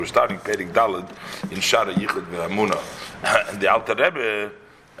We're starting Perek Daled in Shara Yichud Ve'amuna, and the Alter Rebbe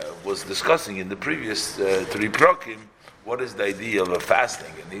was discussing in the previous three prokim what is the idea of a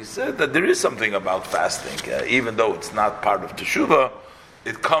fasting, and he said that there is something about fasting, even though it's not part of Teshuvah,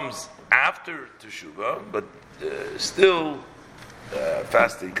 it comes after Teshuvah, but still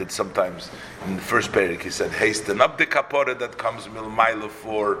fasting could sometimes, in the first Perek he said, hasten up the kapora that comes milmaila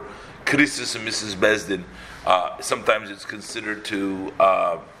for Krisis and Mrs. Bezdin. Sometimes it's considered to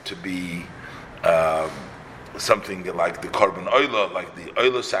be something like the korban oila, like the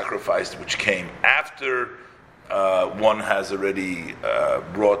oila sacrifice, which came after one has already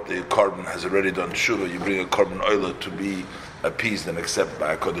brought the korban, has already done shuvah. You bring a korban oila to be appeased and accepted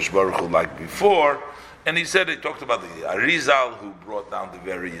by HaKadosh Baruch Hu like before. And he talked about the Arizal, who brought down the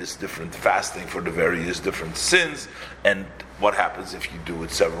various different fasting for the various different sins, and what happens if you do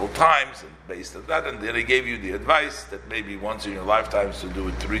it several times, and based on that, and then he gave you the advice that maybe once in your lifetime to do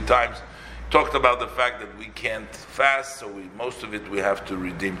it 3 times. Talked about the fact that we can't fast, so most of it we have to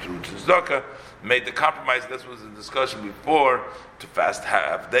redeem through tzedakah. Made the compromise, that was the discussion before, to fast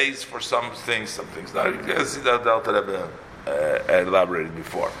half days for some things not. You can see that the Alter Rebbe elaborated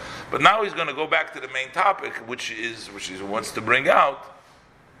before. But now he's going to go back to the main topic, which is he wants to bring out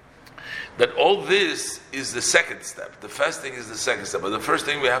that all this is the second step. The fasting is the second step, but the first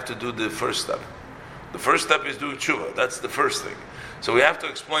thing we have to do the first step. The first step is doing teshuvah. That's the first thing. So we have to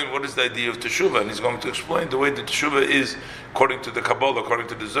explain what is the idea of teshuvah, and he's going to explain the way that teshuvah is according to the Kabbalah, according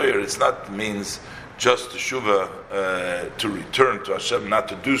to the Zohar. It's not means just teshuvah to return to Hashem, not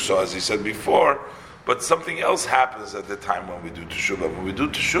to do so, as he said before. But something else happens at the time when we do teshuvah. When we do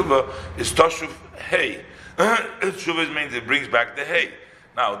teshuvah, it's tashuv hey. Teshuvah means it brings back the hey.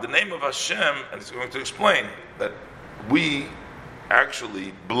 Now, the name of Hashem, and it's going to explain that we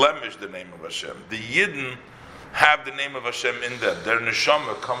actually blemish the name of Hashem. The Yidden have the name of Hashem in them. Their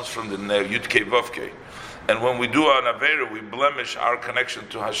neshama comes from the name Yud-Kei Vav-Kei. And when we do an Aveira, we blemish our connection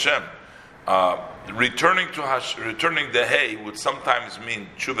to Hashem. Returning the hay would sometimes mean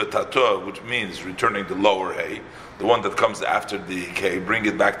tshuva tatoah, which means returning the lower hay, the one that comes after the hay, bring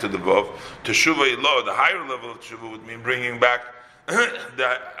it back to the vav. Teshuva ilah, the higher level of tshuva, would mean bringing back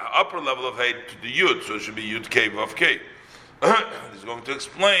the upper level of hay to the yud, so it should be yud kei vav kei. He's going to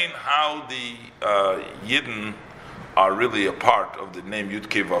explain how the yidden are really a part of the name Yud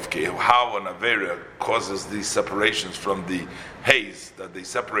Kei Vav Kei, how an Avera causes these separations from the haze, that they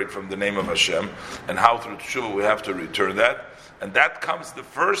separate from the name of Hashem, and how through Teshuvah we have to return that. And that comes the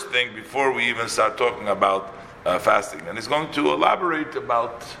first thing before we even start talking about fasting. And he's going to elaborate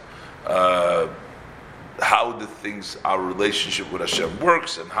about how the things, our relationship with Hashem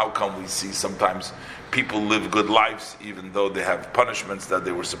works, and how come we see sometimes people live good lives even though they have punishments that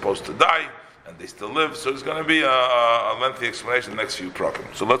they were supposed to die, and they still live. So it's going to be a lengthy explanation in the next few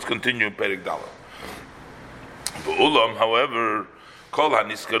prokim. So let's continue in Perek Daled. Ulam, however, Kol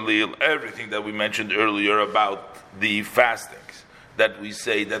HaNiskar Lil, everything that we mentioned earlier about the fastings that we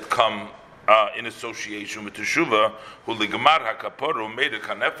say that come in association with Teshuvah, Huligamar HaKaporu Meidek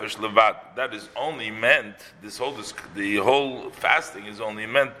HaNefesh Levad. That is only meant, the whole fasting is only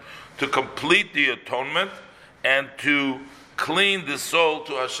meant to complete the atonement and to clean the soul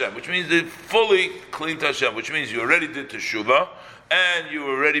to Hashem, which means they fully clean to Hashem, which means you already did teshuvah and you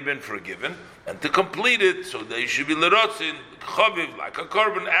already been forgiven, and to complete it, so they should be lerotzin chaviv, like a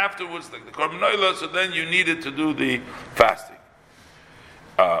korban afterwards, like the korban oila. So then you needed to do the fasting.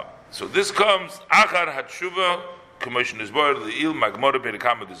 So this comes achar hatshuvah commission is boyer leil magmor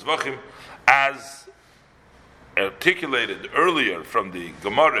perikam dezvachim, as articulated earlier from the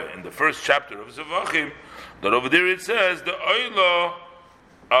Gemara in the first chapter of Zvachim. That over there it says the oila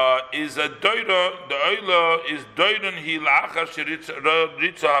is a doira. The oila is doiron hi la'achar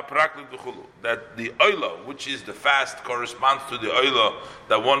sheritza hapraklik d'chulu. That the oila, which is the fast, corresponds to the oila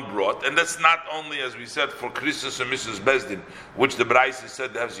that one brought, and that's not only, as we said, for Krisis and Mrs. Bezdin, which the Braisa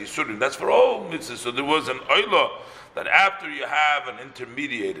said has yisurim. That's for all mitzvahs. So there was an oila that after you have an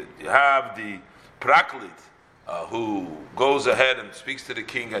intermediated, you have the praklit who goes ahead and speaks to the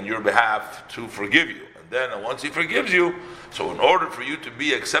king on your behalf to forgive you. Then once he forgives you, so in order for you to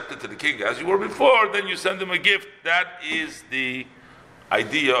be accepted to the king as you were before, then you send him a gift. That is the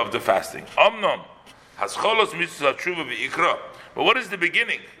idea of the fasting. Omnom hascholos mitzvah tshuva v'ikra. But what is the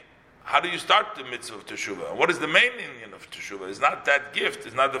beginning? How do you start the mitzvah of teshuvah? What is the main meaning of teshuvah? It's not that gift.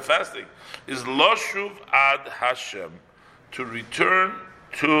 It's not the fasting. It's loshuv ad Hashem, to return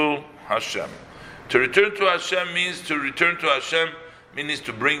to Hashem. To return to Hashem means to return to Hashem. Means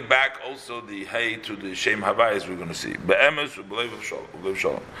to bring back also the hay to the Shem Havai, as we're going to see. Be'emes u'b'leiv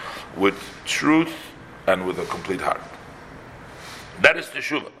shalom, with truth and with a complete heart. That is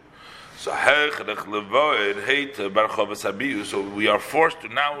teshuva. So we are forced to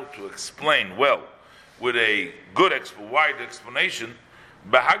now to explain well, with a good, wide explanation,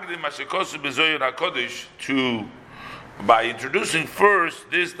 by introducing first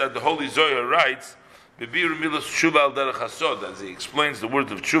this that the Holy Zohar writes, as he explains the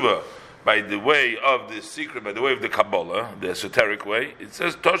word of tshuva by the way of the secret, by the way of the Kabbalah, the esoteric way. It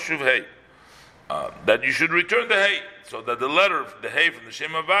says Toshuv Hey, that you should return the Hey, so that the letter, the Hey from the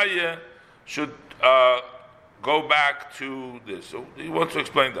Shem Havaya, should go back to this. So he wants to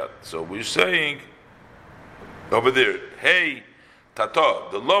explain that. So we're saying over there, Hey Tata,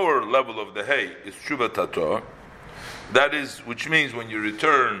 the lower level of the Hey is Tshuva Tata. That is, which means when you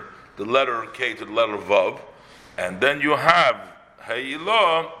return the letter K to the letter Vav, and then you have Hey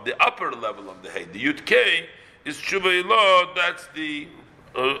Ilah, the upper level of the Hey. The Yud K is Tshuva Ilah, that's the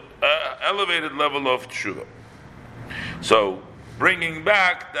elevated level of Tshuva. So, bringing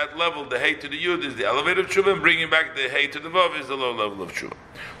back that level, the Hey to the Yud is the elevated Tshuva, and bringing back the Hey to the Vav is the low level of Tshuva.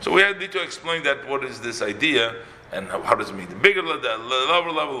 So we need to explain that, what is this idea, and how does it mean? The bigger, the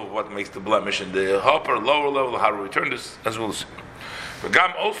lower level of what makes the blemish, and the upper, lower level, how to return this, as we'll see. But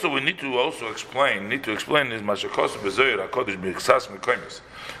Gam also, we need to explain is Mashakos Bezoyer HaKodesh B'Chsas Mekoymes.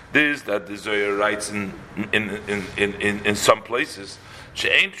 This that the Zohar writes in some places,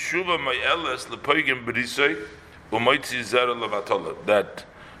 She'ein Teshuva Ma'eles Lepoigim B'Risoy U'Moitzi Zera Levatola, that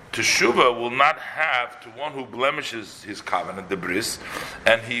Teshuva will not have to one who blemishes his covenant, the bris,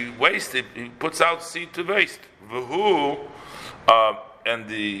 and he puts out seed to waste. V'hu, and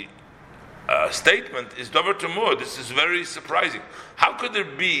the statement is Dover Tamur. This is very surprising. How could there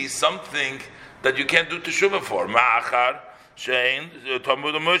be something that you can't do teshuva for?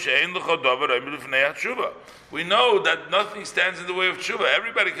 We know that nothing stands in the way of teshuva.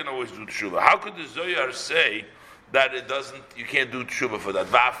 Everybody can always do teshuva. How could the Zohar say that you can't do teshuva for that?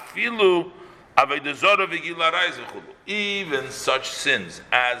 Even such sins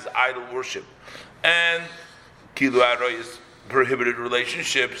as idol worship and kilu arayis, prohibited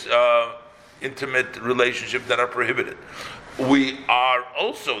relationships, intimate relationships that are prohibited. We are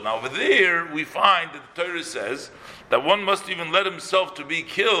also, now over there, we find that the Torah says that one must even let himself to be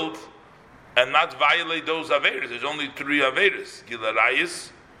killed and not violate those Avedas. There's only 3 Avedas, Gil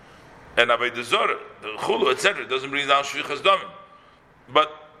Arayis and Aveda Zorah, the Chulu, etc. It doesn't bring down Shvichas Damim. But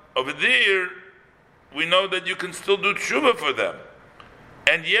over there, we know that you can still do tshuva for them.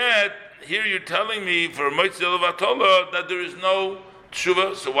 And yet, here you're telling me for Moitzi Levatola that there is no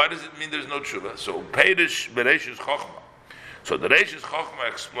tshuva. So why does it mean there's no tshuva? So Peidish Bereishis Chochma. So the Reishis Chochma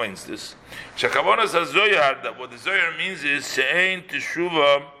explains this. Shekavonas HaZoyar, that what the Zoyar means is She'ein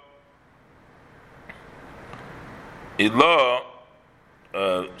Teshuva Ilah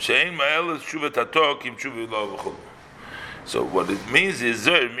She'ein Ma'el Teshuva Tato Kim Teshuva Ilah V'chol. So what it means is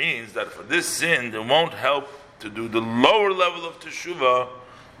Zoyar means that for this sin it won't help to do the lower level of Teshuva,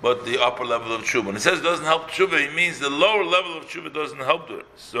 but the upper level of tshuva. When it says it doesn't help tshuva, it means the lower level of tshuva doesn't help to it.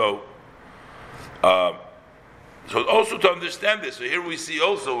 So also to understand this, so here we see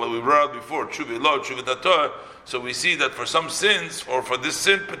also what we brought out before, tshuva lo, tshuva tator. So we see that for some sins, or for this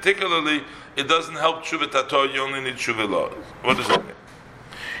sin particularly, it doesn't help tshuva tator. You only need tshuva lo. What does that mean?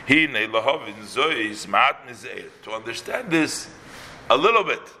 To understand this a little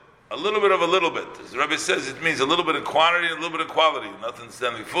bit. As the Rebbe says, it means a little bit in quantity and a little bit in quality. Not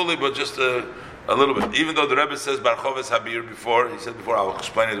understanding fully, but just a little bit. Even though the Rebbe says Barchoves Habir before, he said before, I'll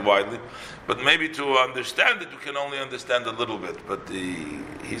explain it widely. But maybe to understand it, you can only understand a little bit. But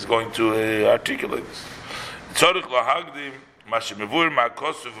he's going to articulate this.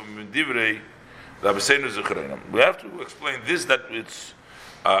 We have to explain this, that it's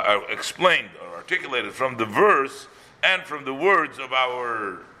explained or articulated from the verse and from the words of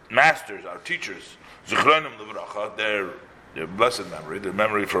our masters, our teachers, Zichronim Levracha, their blessed memory, their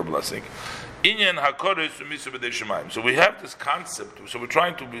memory for a blessing. Inyan HaKodesh U'Mitzvah B'dei Shemayim. So we have this concept. So we're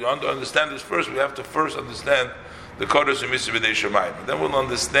trying to understand this first. We have to first understand the Kodesh U'Mitzvah B'dei Shemayim. And then we'll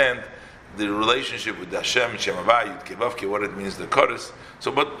understand the relationship with Hashem, Shem Havai, Yud Kevavke, what it means, the Kodesh.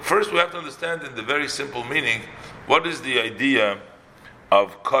 So, but first we have to understand in the very simple meaning, what is the idea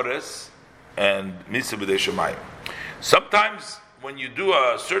of Kodesh and Mitzvah B'dei Shemayim. Sometimes when you do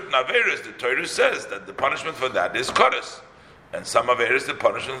a certain Averis, the Torah says that the punishment for that is Kodesh. And some Averis, the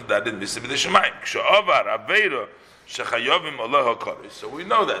punishment for that is Mitzvah B'dei Shemayim. K'sho'avar Aveira shechayovim oleh HaKodesh. So we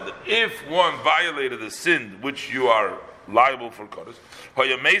know that if one violated a sin which you are liable for Kodesh,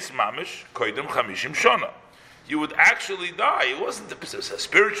 hoyameis mamish koidem chamishim shona. you would actually die. It wasn't a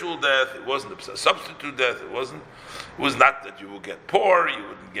spiritual death. It wasn't a substitute death. It was not that you would get poor. You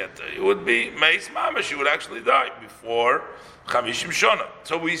wouldn't get. It would be meis mamash. You would actually die before Chamishim Shana.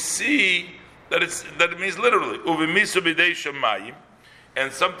 So we see that it means literally uvimisu b'dei shamayim.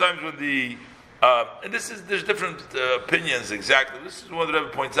 And sometimes when and there's different opinions exactly. This is one that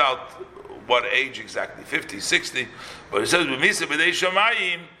Rebbe points out what age exactly, 50, 60. But it says uvimisu b'dei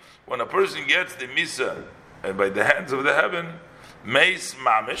shamayim, when a person gets the misa and by the hands of the heaven, meis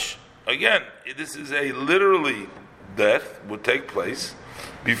mamish. Again, this is a literally death would take place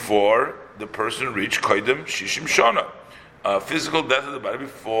before the person reached koydem shishim shana, physical death of the body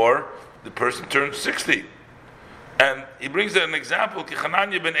before the person turns 60. And he brings an example, Ki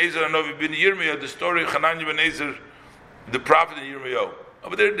Hananiah ben Ezer Hanavi ben Yirmiyah, the story of Hananiah ben Ezer, the prophet in Yirmiyah.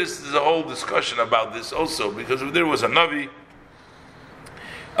 Over there, this is a whole discussion about this also, because there was a Navi,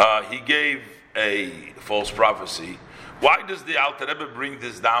 he gave a false prophecy. Why does the Alter Rebbe bring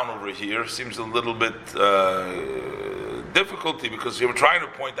this down over here? Seems a little bit difficulty, because he was trying to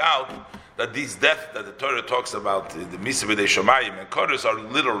point out that these deaths that the Torah talks about, the Misa b'dei Shamayim and Kodesh, are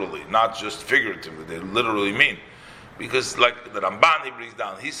literally, not just figuratively, they literally mean. Because like the Ramban he brings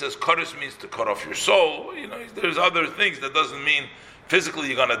down, he says Kodesh means to cut off your soul. There's other things that doesn't mean physically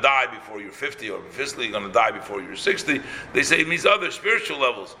you're going to die before you're 50, or physically you're going to die before you're 60. They say it means other spiritual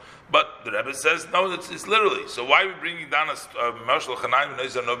levels. But the Rebbe says, no, it's literally. So why are we bringing down a Marshal Chanayim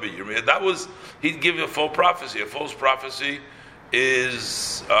Nezer Nobi Yirmiyah? That was, he'd give you a full prophecy. A false prophecy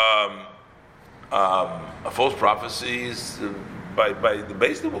is, by the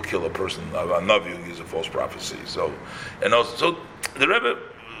base that will kill a person. A Navi who gives a false prophecy. So the Rebbe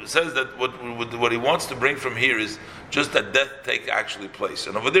says that what he wants to bring from here is just that death take actually place.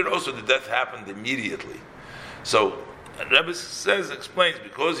 And over there also the death happened immediately. So Rebbe explains,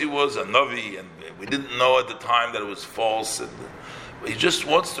 because he was a Navi and we didn't know at the time that it was false, and he just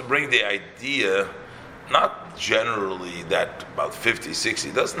wants to bring the idea, not generally that about 50, 60,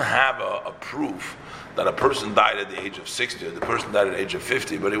 he doesn't have a proof that a person died at the age of 60 or the person died at the age of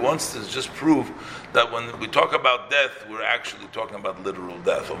 50, but he wants to just prove that when we talk about death, we're actually talking about literal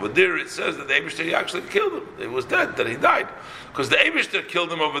death. Over there it says that the Eibishter actually killed him. It was dead, that he died. Because the Eibishter killed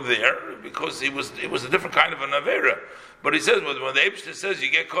him over there because it was a different kind of an Avera. But he says, when the Eibishter says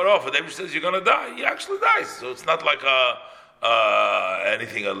you get cut off, and the Eibishter says you're going to die, he actually dies. So it's not like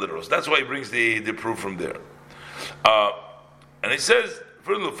anything literal. So that's why he brings the proof from there. And he says,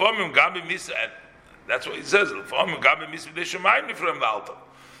 for the Gabi Misa, that's what he says.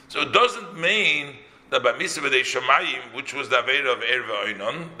 So it doesn't mean that by Misa B'dei Shamayim, which was the Avera of Erva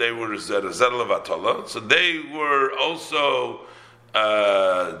Oinon, they were Zedel Vatala, so they were also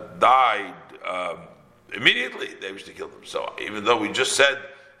died immediately. They wish to kill them. So even though we just said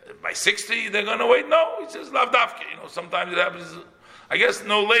by 60 they're going to wait, no, he says Lav Dafke. Sometimes it happens, I guess,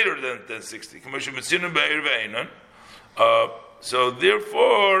 no later than 60. So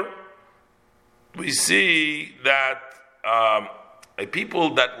therefore, we see that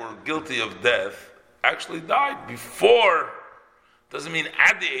people that were guilty of death actually died before. Doesn't mean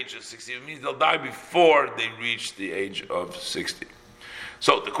at the age of 60. It means they'll die before they reach the age of 60.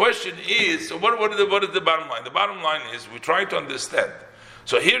 So the question is, so what is the bottom line? The bottom line is we're trying to understand.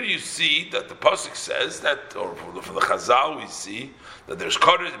 So here you see that the pasuk says that, or for the Chazal we see that there's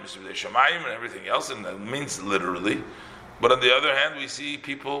Kodesh and Misa B'dei Shamayim and everything else, and that means literally. But on the other hand, we see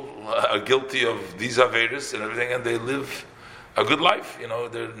people are guilty of these averas and everything, and they live a good life.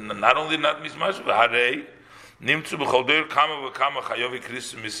 They're not only not mismash, but harei nimtzu b'chol deir kama v'kama chayovi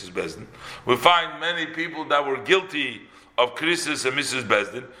krisus and Mrs. Bezdin. We find many people that were guilty of krisus and Mrs.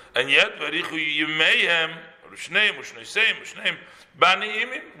 Bezdin, and yet verichu yimeihem u'shneim u'shnoiseim u'shneim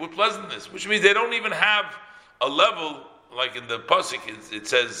baniimim with pleasantness, which means they don't even have a level. Like in the pasuk, it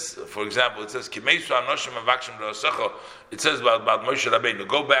says, for example, it says Kimeisu Anoshim Avakshim Ra'asecha. It says about Moshe Rabbeinu,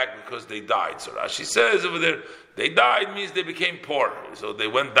 go back because they died. So Rashi says over there, they died means they became poor. So they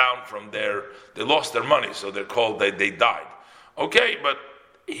went down from they lost their money. So they're called they died. Okay, but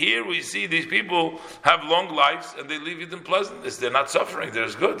here we see these people have long lives and they live it in pleasantness. They're not suffering. They're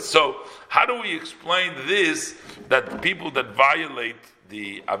good. So how do we explain this? That people that violate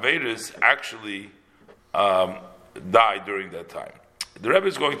the Averis actually died during that time. The Rebbe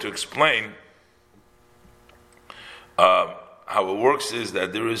is going to explain how it works is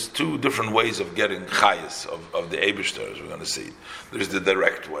that there is two different ways of getting chayas of the Eibishter, as we're going to see. There's the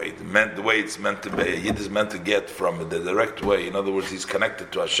direct way, the way it's meant to be. A Yid is meant to get from the direct way. In other words, he's connected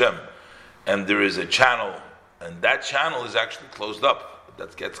to Hashem. And there is a channel, and that channel is actually closed up.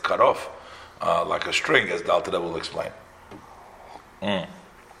 That gets cut off like a string, as the Alter Rebbe will explain.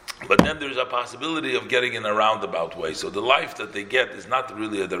 But then there's a possibility of getting in a roundabout way. So the life that they get is not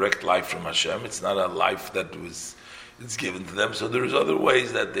really a direct life from Hashem. It's not a life that it's given to them. So there's other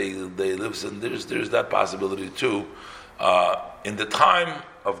ways that they live. And there's that possibility too. In the time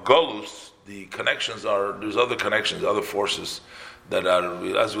of Golus, the connections there's other connections, other forces that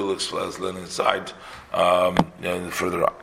are, as we'll explain inside, further on.